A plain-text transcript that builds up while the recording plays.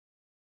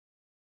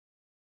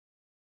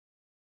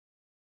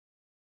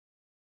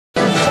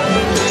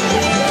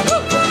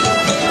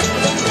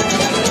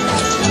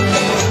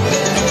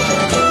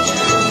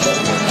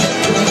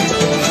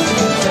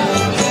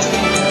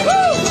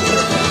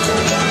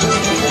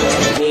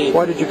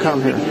Why did you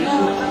come here?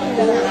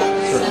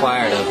 It's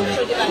required of me.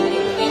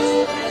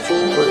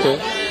 Okay.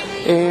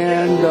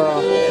 And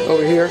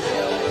over here.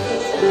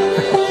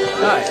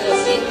 Hi.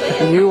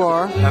 And you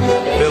are? I'm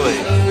Billy.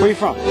 Where are you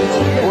from?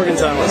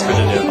 Morgantown, West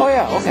Virginia. Oh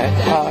yeah, okay.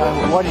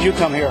 Why did you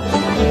come here?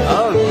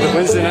 Oh, the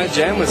Wednesday Night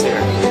Jam was here.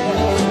 The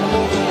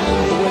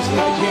Wednesday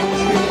Night Jam was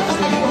here.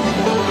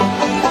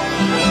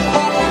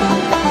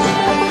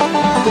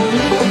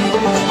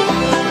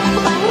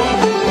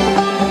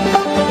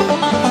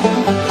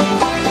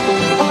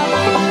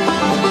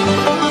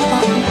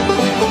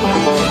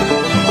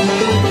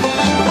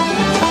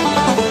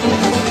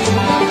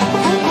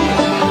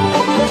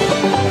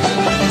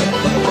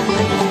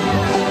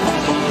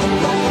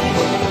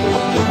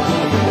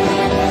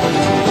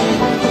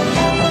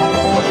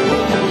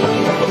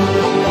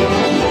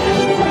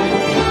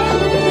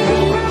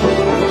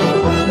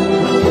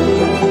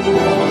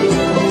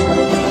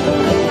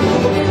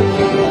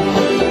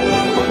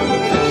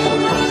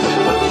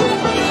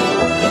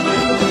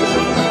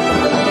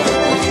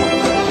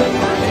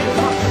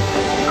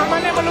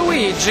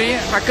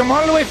 I come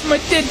all the way from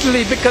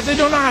Italy because they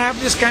do not have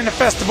this kind of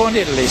festival in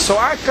Italy. So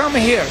I come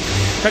here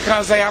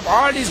because they have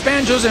all these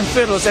banjos and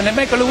fiddles, and they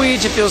make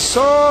Luigi feel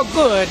so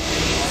good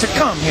to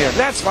come here.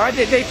 That's why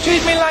they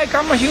treat me like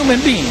I'm a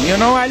human being. You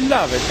know, I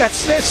love it. That's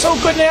so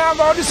good. They have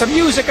all this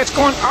music that's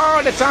going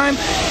all the time.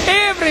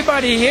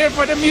 Everybody here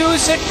for the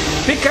music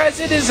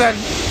because it is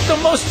the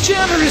most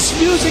generous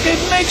music. It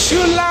makes you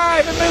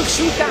live. It makes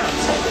you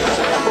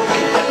dance.